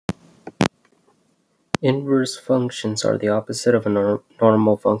Inverse functions are the opposite of a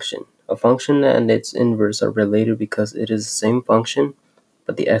normal function. A function and its inverse are related because it is the same function,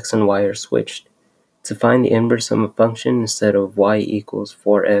 but the x and y are switched. To find the inverse of a function, instead of y equals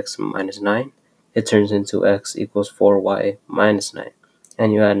 4x minus 9, it turns into x equals 4y minus 9.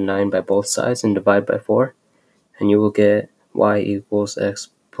 And you add 9 by both sides and divide by 4, and you will get y equals x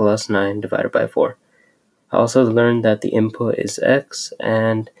plus 9 divided by 4. I also learned that the input is x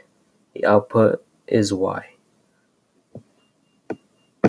and the output is y.